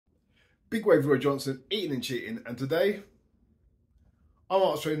Big Wavy Johnson, Eating and Cheating, and today I'm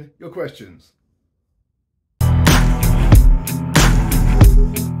answering your questions.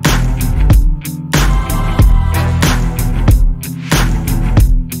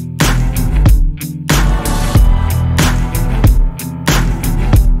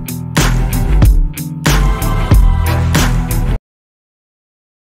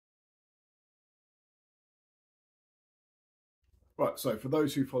 Right, so for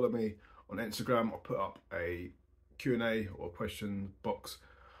those who follow me on Instagram, I'll put up a Q&A or question box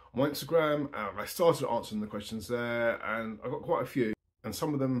on my Instagram. I started answering the questions there and I got quite a few, and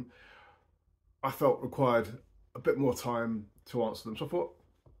some of them I felt required a bit more time to answer them. So I thought,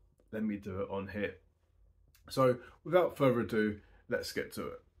 let me do it on here. So without further ado, let's get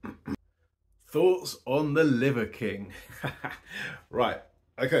to it. Thoughts on the Liver King. Right,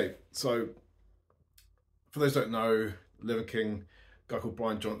 okay, so for those who don't know, Liver King, a guy called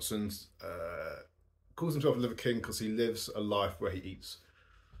Brian Johnson, calls himself a Liver King because he lives a life where he eats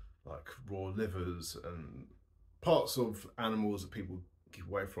like raw livers and parts of animals that people keep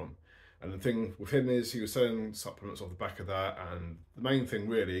away from. And the thing with him is he was selling supplements off the back of that, and the main thing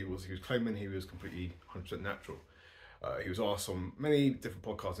really was he was claiming he was completely 100% natural. He was asked on many different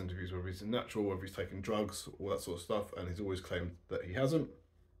podcast interviews whether he's natural, whether he's taking drugs, all that sort of stuff, and he's always claimed that he hasn't.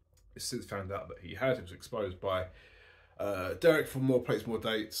 It's since found out that he had. He was exposed by Derek from More Plates, More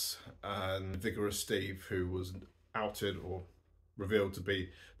Dates, and Vigorous Steve, who was outed or revealed to be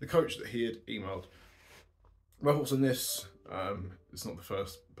the coach that he had emailed. My thoughts on this, it's not the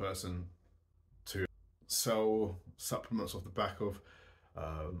first person to sell supplements off the back of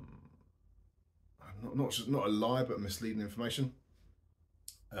not a lie, but misleading information,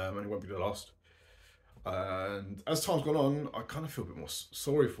 and it won't be the last. And as time's gone on, I kind of feel a bit more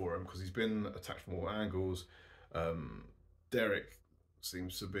sorry for him because he's been attacked from all angles. Derek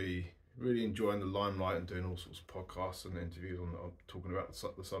seems to be really enjoying the limelight and doing all sorts of podcasts and interviews on talking about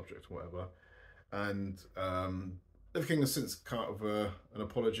the subject or whatever. And Liver King has since kind of an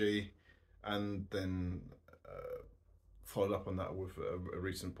apology, and then followed up on that with a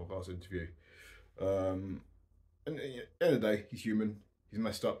recent podcast interview. And at the end of the day, he's human. He's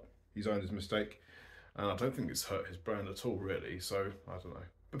messed up. He's owned his mistake. And I don't think it's hurt his brand at all, really. So, I don't know.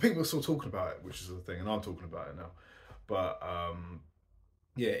 But people are still talking about it, which is the thing. And I'm talking about it now. But,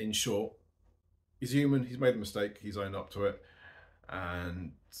 yeah, in short, he's human. He's made a mistake. He's owned up to it.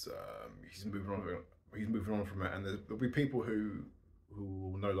 And he's moving on. He's moving on from it. And there'll be people who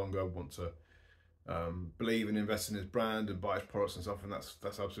will no longer want to believe and invest in his brand and buy his products and stuff. And that's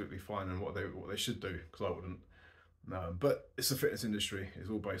absolutely fine, and what they should do, because I wouldn't. But it's a fitness industry. It's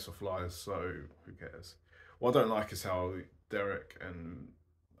all based off lies, so who cares? What I don't like is how Derek and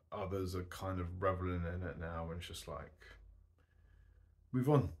others are kind of reveling in it now, and it's just like, move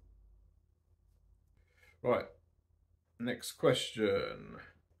on. Right, next question.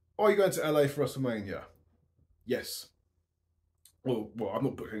 Are you going to LA for WrestleMania? Yes. Well, I'm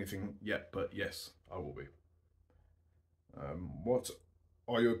not booked anything yet, but yes, I will be. What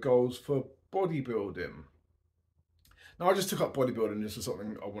are your goals for bodybuilding? Now, I just took up bodybuilding. This was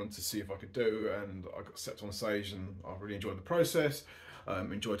something I wanted to see if I could do, and I got stepped on stage, and I really enjoyed the process.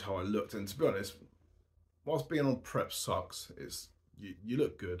 Enjoyed how I looked, and to be honest, whilst being on prep sucks, it's you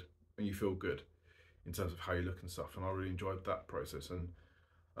look good and you feel good in terms of how you look and stuff, and I really enjoyed that process. And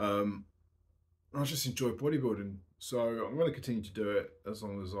I just enjoy bodybuilding, so I'm going to continue to do it as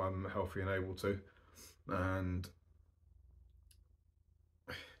long as I'm healthy and able to. And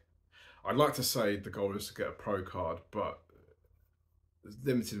I'd like to say the goal is to get a pro card, but there's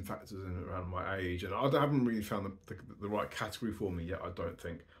limiting factors in around my age, and I haven't really found the right category for me yet, I don't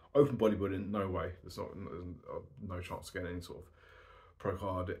think. Open bodybuilding, no way. There's no chance of getting any sort of pro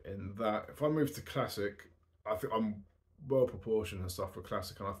card in that. If I move to classic, I think I'm well proportioned and stuff for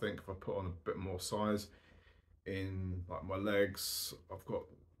classic, and I think if I put on a bit more size in like my legs, I've got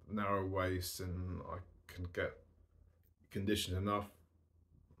narrow waist and I can get conditioned enough.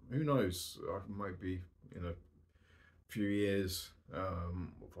 Who knows, I might be in a few years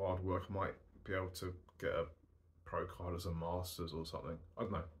of hard work, I might be able to get a pro card as a master's or something. I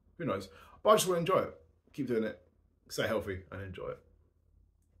don't know, who knows, but I just want to enjoy it, keep doing it, stay healthy and enjoy it.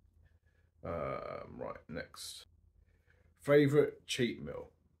 Right, next. Favourite cheat meal?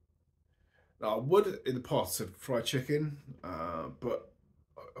 Now, I would in the past said fried chicken, but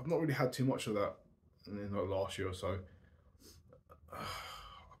I've not really had too much of that in the last year or so.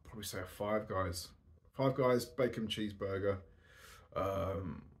 I'd probably say a Five Guys. Five Guys bacon cheeseburger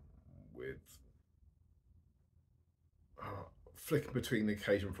with flicking between the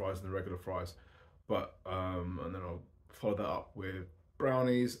Cajun fries and the regular fries, but and then I'll follow that up with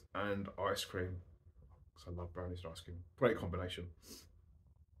brownies and ice cream. Because I love brownies and ice cream. Great combination.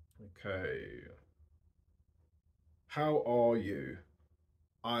 Okay. How are you?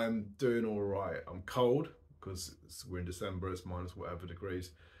 I'm doing all right. I'm cold because we're in December. It's minus whatever degrees.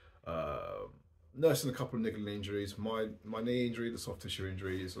 Nursing a couple of niggling injuries. My knee injury, the soft tissue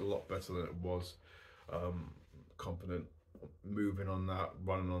injury, is a lot better than it was. Confident moving on that,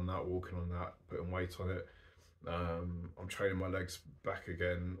 running on that, walking on that, putting weight on it. I'm training my legs back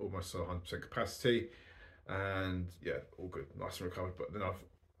again, almost at 100% capacity, and yeah, all good, nice and recovered. But then I've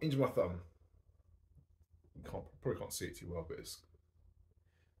injured my thumb. You probably can't see it too well, but it's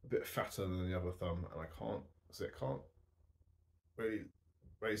a bit fatter than the other thumb, and I can't really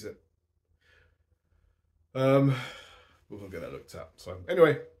raise it. We'll get that looked at. So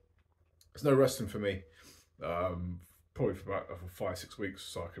anyway, there's no resting for me. Probably for about 5-6 weeks,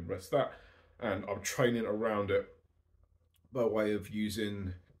 so I can rest that. And I'm training around it by way of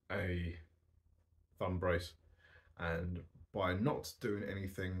using a thumb brace, and by not doing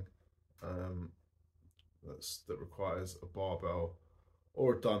anything that requires a barbell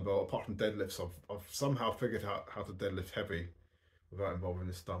or a dumbbell, apart from deadlifts. I've somehow figured out how to deadlift heavy without involving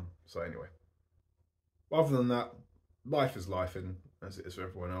this thumb. So anyway, other than that, life is life, and as it is for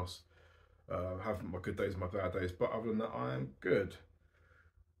everyone else. Have my good days and my bad days, but other than that, I am good.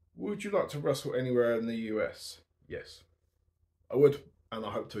 Would you like to wrestle anywhere in the US? Yes, I would, and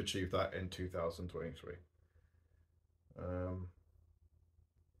I hope to achieve that in 2023.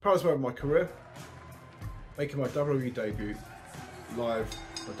 Proudest moment of my career, making my WWE debut live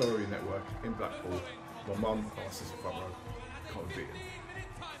on the WWE Network in Blackpool. My mum, my sister front row, can't be beaten.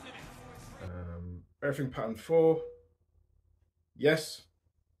 Everything pattern 4, yes.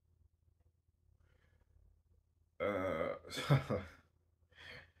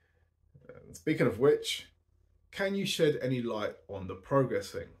 Speaking of which, can you shed any light on the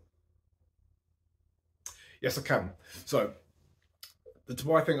progress thing? Yes, I can. So, the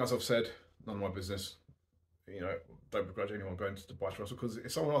Dubai thing, as I've said, none of my business. You know, don't begrudge anyone going to Dubai to wrestle, because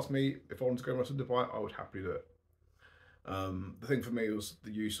if someone asked me if I wanted to go and wrestle in Dubai, I would happily do it. The thing for me was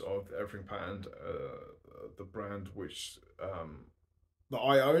the use of the Everything Patterned, the brand which that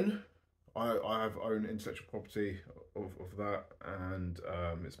I own. I have owned intellectual property of that, and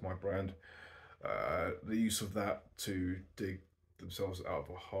it's my brand. The use of that to dig themselves out of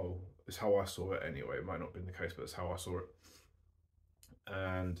a hole is how I saw it anyway. It might not have been the case, but it's how I saw it.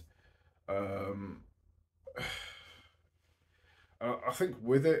 And I think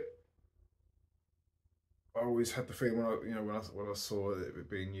with it, I always had the feeling when I saw it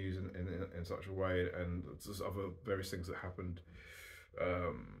being used in such a way, and there's other various things that happened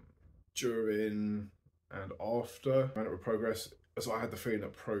during and after and with Progress. So I had the feeling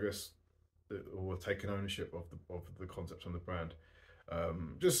that Progress were taking ownership of the concept and the brand.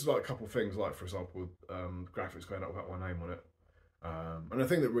 Just like a couple of things, like for example, graphics going up without my name on it. And the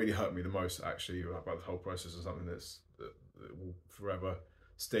thing that really hurt me the most, actually, about the whole process, is something that will forever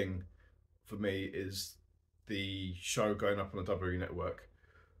sting for me, is the show going up on the WWE Network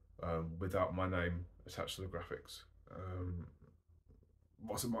without my name attached to the graphics.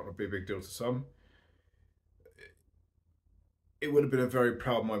 Whilst it might not be a big deal to some, it would have been a very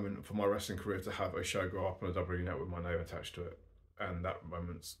proud moment for my wrestling career to have a show go up on a WWE Network with my name attached to it, and that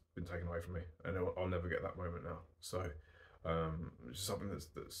moment's been taken away from me, and I'll never get that moment now. So it's just something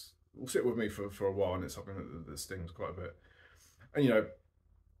that's will sit with me for a while, and it's something that stings quite a bit. And you know,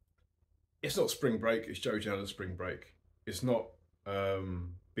 it's not spring break, it's Joe Janela's spring break. It's not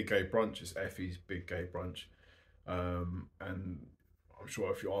Big Gay Brunch, it's Effie's Big Gay Brunch. And I'm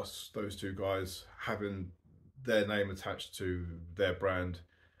sure if you ask those two guys, having their name attached to their brand,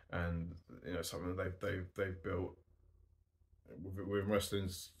 and you know, something that they've built with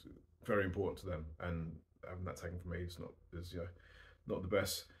wrestling's very important to them, and having that taken from me is not the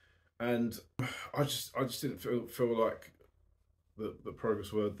best. And I just didn't feel like the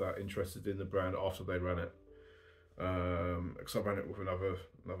Progress were that interested in the brand after they ran it, because I ran it with another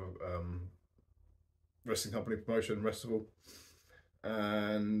wrestling company promotion, Restival,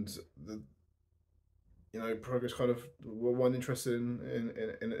 and Progress kind of weren't interested in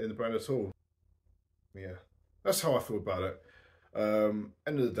the brand at all. Yeah, that's how I feel about it.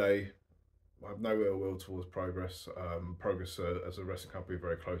 End of the day, I have no ill will towards Progress. Progress as a wrestling company,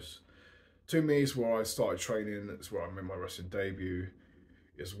 very close to me. Is where I started training. It's where I made my wrestling debut.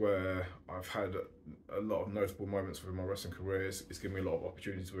 Is where I've had a lot of notable moments within my wrestling career. It's given me a lot of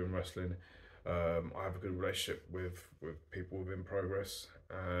opportunities within wrestling. I have a good relationship with people within Progress.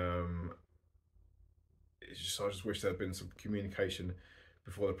 I just wish there had been some communication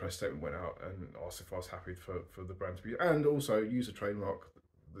before the press statement went out, and asked if I was happy for the brand to be, and also use a trademark.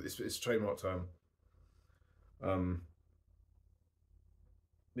 It's a trademark term.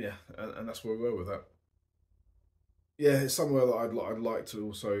 Yeah, and that's where we were with that. Yeah, it's somewhere that I'd like to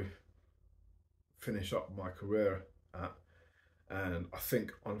also finish up my career at, and I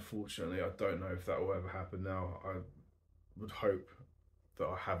think, unfortunately, I don't know if that will ever happen now. I would hope that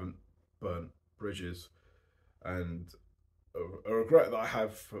I haven't burnt bridges, and a regret that I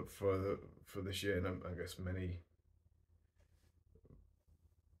have for this year, and I guess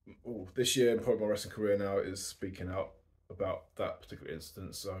this year, and probably my wrestling career now, is speaking out about that particular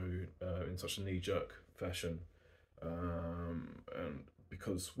instance, so in such a knee-jerk fashion, and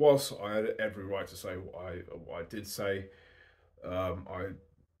because whilst I had every right to say what I did say, I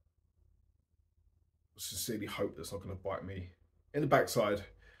sincerely hope that's not going to bite me in the backside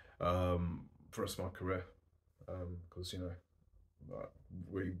for the rest of my career, because, you know, I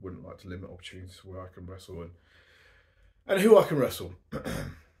really wouldn't like to limit opportunities where I can wrestle and who I can wrestle.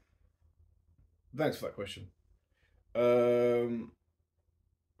 Thanks for that question.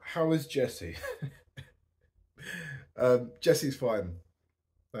 How is Jessie? Jessie's fine,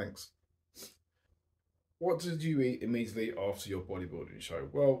 thanks. What did you eat immediately after your bodybuilding show?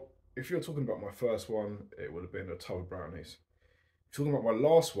 Well, if you're talking about my first one, it would have been a tub of brownies. If you're talking about my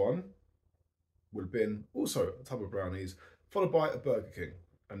last one, would have been also a tub of brownies, followed by a Burger King.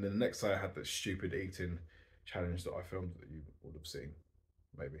 And then the next day I had that stupid eating challenge that I filmed that you would have seen,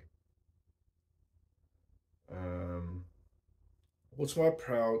 maybe. What's my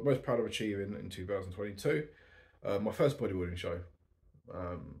most proud of achieving in 2022? My first bodybuilding show.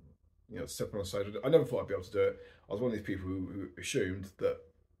 You know, stepping on stage. I never thought I'd be able to do it. I was one of these people who assumed that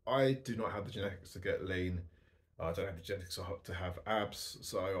I do not have the genetics to get lean. I don't have the genetics to have abs,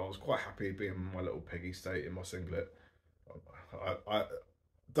 so I was quite happy being in my little piggy state in my singlet. I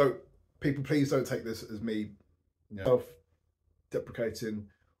don't. People, please don't take this as me, you know, self-deprecating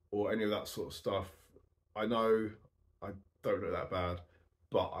or any of that sort of stuff. I know I don't look that bad,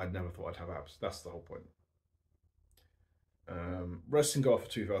 but I never thought I'd have abs. That's the whole point. Wrestling goal for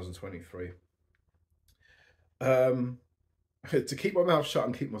 2023. To keep my mouth shut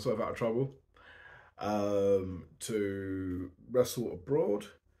and keep myself out of trouble. To wrestle abroad,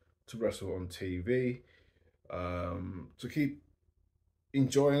 to wrestle on TV, to keep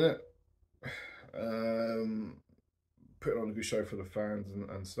enjoying it, putting on a good show for the fans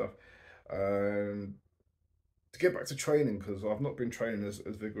and stuff, to get back to training, because I've not been training as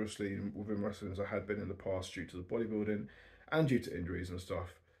vigorously within wrestling as I had been in the past due to the bodybuilding and due to injuries and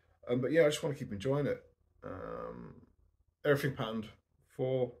stuff. But yeah, I just want to keep enjoying it. Everything planned,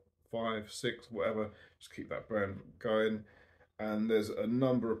 4, 5, 6, whatever. Just keep that brand going. And there's a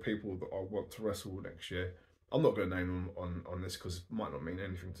number of people that I want to wrestle next year. I'm not going to name them on this because it might not mean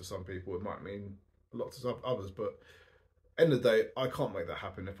anything to some people. It might mean a lot to others. But end of the day, I can't make that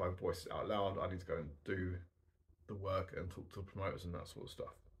happen if I voice it out loud. I need to go and do the work and talk to promoters and that sort of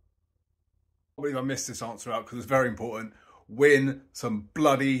stuff. I believe I missed this answer out because it's very important. Win some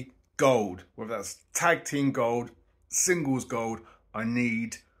bloody gold. Whether that's tag team gold, singles gold, I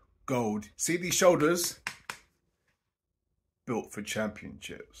need gold. See these shoulders? Built for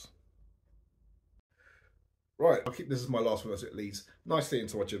championships. Right, I'll keep this as my last one as it leads nicely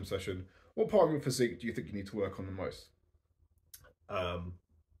into our gym session. What part of your physique do you think you need to work on the most?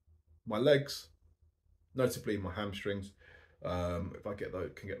 My legs, notably my hamstrings. If I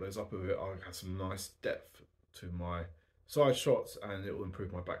can get those up a bit, I'll have some nice depth to my side shots, and it will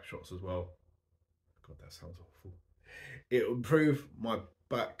improve my back shots as well. God, that sounds awful. It will improve my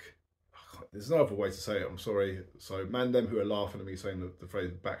back. There's no other way to say it, I'm sorry. So man, them who are laughing at me saying the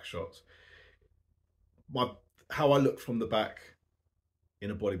phrase back shots, how I look from the back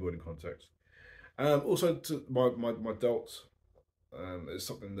in a bodybuilding context. Also to my delts, it's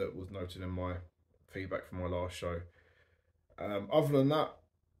something that was noted in my feedback from my last show. Other than that,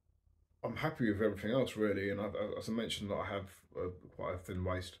 I'm happy with everything else really, and as I mentioned, that I have quite a thin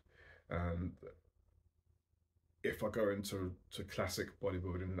waist, and if I go into classic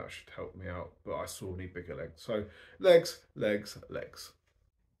bodybuilding, that should help me out, but I still need bigger legs. So legs, legs, legs.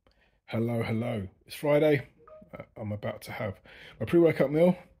 Hello, hello. It's Friday. I'm about to have my pre-workout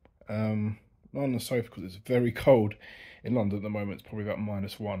meal. Not on the sofa because it's very cold in London at the moment. It's probably about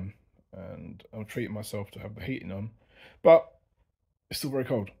 -1, and I'm treating myself to have the heating on, but it's still very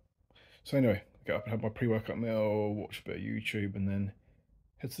cold. So anyway, get up and have my pre-workout meal, watch a bit of YouTube, and then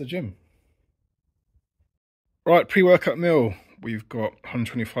head to the gym. Right, pre-workout meal. We've got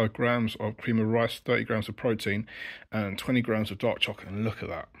 125 grams of cream of rice, 30 grams of protein, and 20 grams of dark chocolate. And look at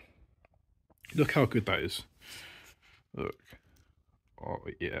that. Look how good that is. Look. Oh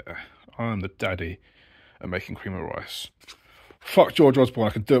yeah, I'm the daddy at making cream of rice. Fuck George Osborne,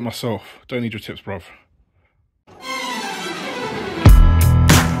 I can do it myself. Don't need your tips, bruv.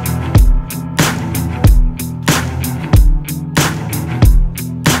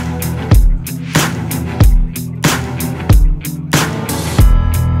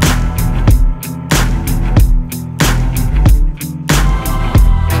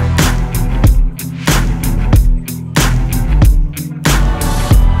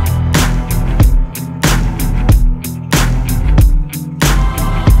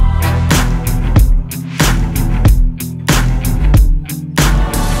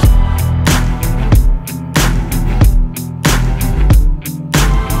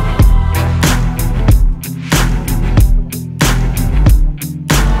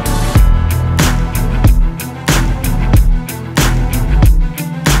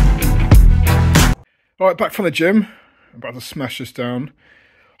 Alright, back from the gym. I'm about to smash this down.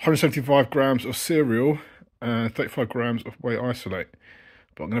 175 grams of cereal and 35 grams of whey isolate.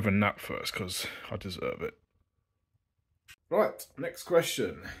 But I'm going to have a nap first because I deserve it. Right, next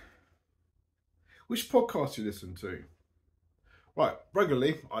question. Which podcast do you listen to? Right,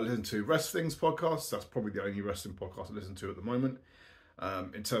 regularly I listen to wrestling's podcasts. That's probably the only wrestling podcast I listen to at the moment.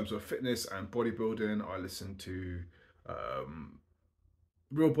 In terms of fitness and bodybuilding, I listen to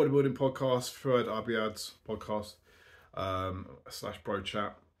Real Bodybuilding Podcast, Fred Abiad's podcast, / Bro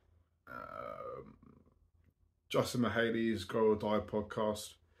Chat, Justin Mahaley's Grow or Die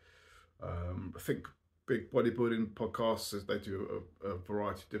podcast. I think big bodybuilding podcasts, they do a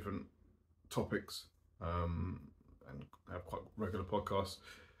variety of different topics and have quite regular podcasts.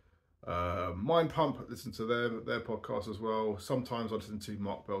 Mind Pump, I listen to their podcast as well. Sometimes I listen to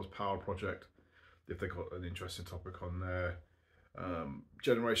Mark Bell's Power Project if they've got an interesting topic on there.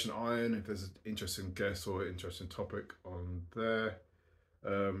 Generation Iron, if there's an interesting guest or interesting topic on there.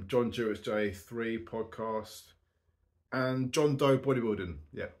 John Jewett's J3 podcast, and John Doe Bodybuilding.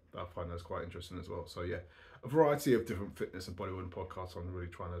 Yeah, I find that's quite interesting as well. So yeah, a variety of different fitness and bodybuilding podcasts. I'm really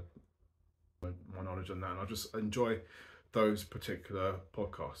trying to my knowledge on that, and I just enjoy those particular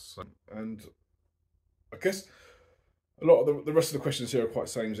podcasts. And I guess a lot of the rest of the questions here are quite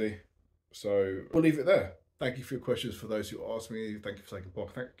samey, so we'll leave it there. Thank you for your questions. For those who asked me, thank you for taking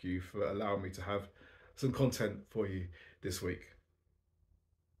part. Thank you for allowing me to have some content for you this week.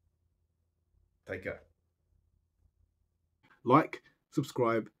 Take care. Like,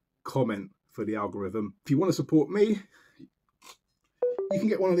 subscribe, comment for the algorithm. If you want to support me, you can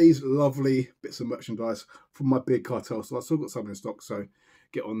get one of these lovely bits of merchandise from my big cartel. So I've still got some in stock, so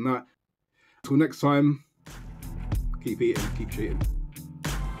get on that. Until next time, keep eating, keep cheating.